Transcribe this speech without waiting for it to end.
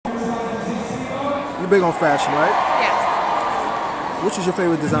big on fashion, right? Yes. Which is your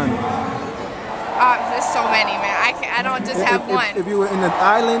favorite designer? There's so many, man. I don't just have one. If you were in an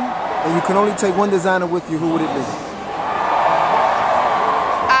island and you can only take one designer with you, who would it be?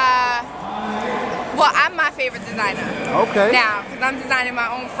 Well, I'm my favorite designer. Okay. Now, because I'm designing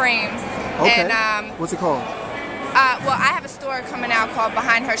my own frames. Okay. And, what's it called? well, I have a store coming out called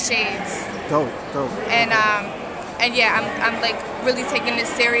Behind Her Shades. Dope, dope. And yeah, I'm like really taking this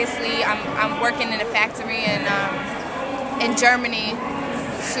seriously. I'm working in a factory in Germany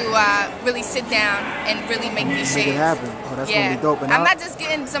to really sit down and really make these shades. Make it happen. Oh, that's gonna be dope. And I'm not just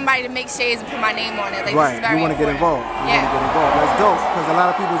getting somebody to make shades and put my name on it. Like, right. This is very you want to get involved. You yeah. want to get involved. That's dope because a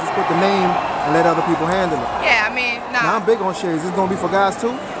lot of people just put the name and let other people handle it. Yeah, I mean, nah. Now I'm big on shades. It's gonna be for guys too.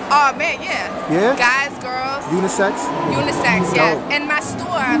 Oh man, yeah. Yeah. Guys, girls. Unisex. Unisex, yeah. And my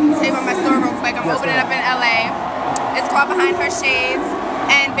store. I'll tell you about my store real quick. I'm opening up in LA. It's called Behind Her Shades,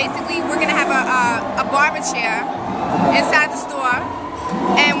 and basically we're gonna have a barber chair inside the store.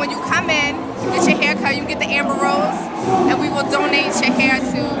 And when you come in, you get your hair cut, you get the Amber Rose, and we will donate your hair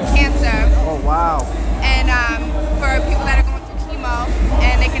to cancer. Oh wow. And for people that are going through chemo,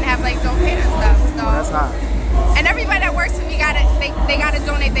 and they can have like dope hair and stuff. So that's hot. And everybody that works for me they gotta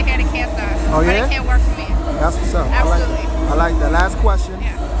donate their hair to cancer. Oh yeah? But they can't work for me. That's what's up. Absolutely. I like that. Last question.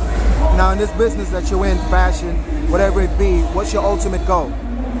 Yeah. Now in this business that you're in, fashion, whatever it be, what's your ultimate goal?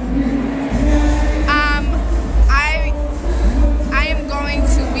 I am going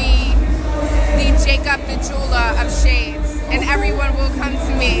to be the Jacob the jeweler of shades, and everyone will come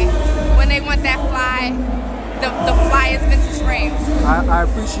to me when they want that fly, the flyest vintage frames. I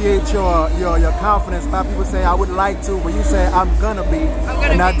appreciate your confidence. A lot of people say I would like to, but you say I'm gonna be. I'm gonna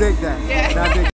and be. I dig that. Yeah. And I dig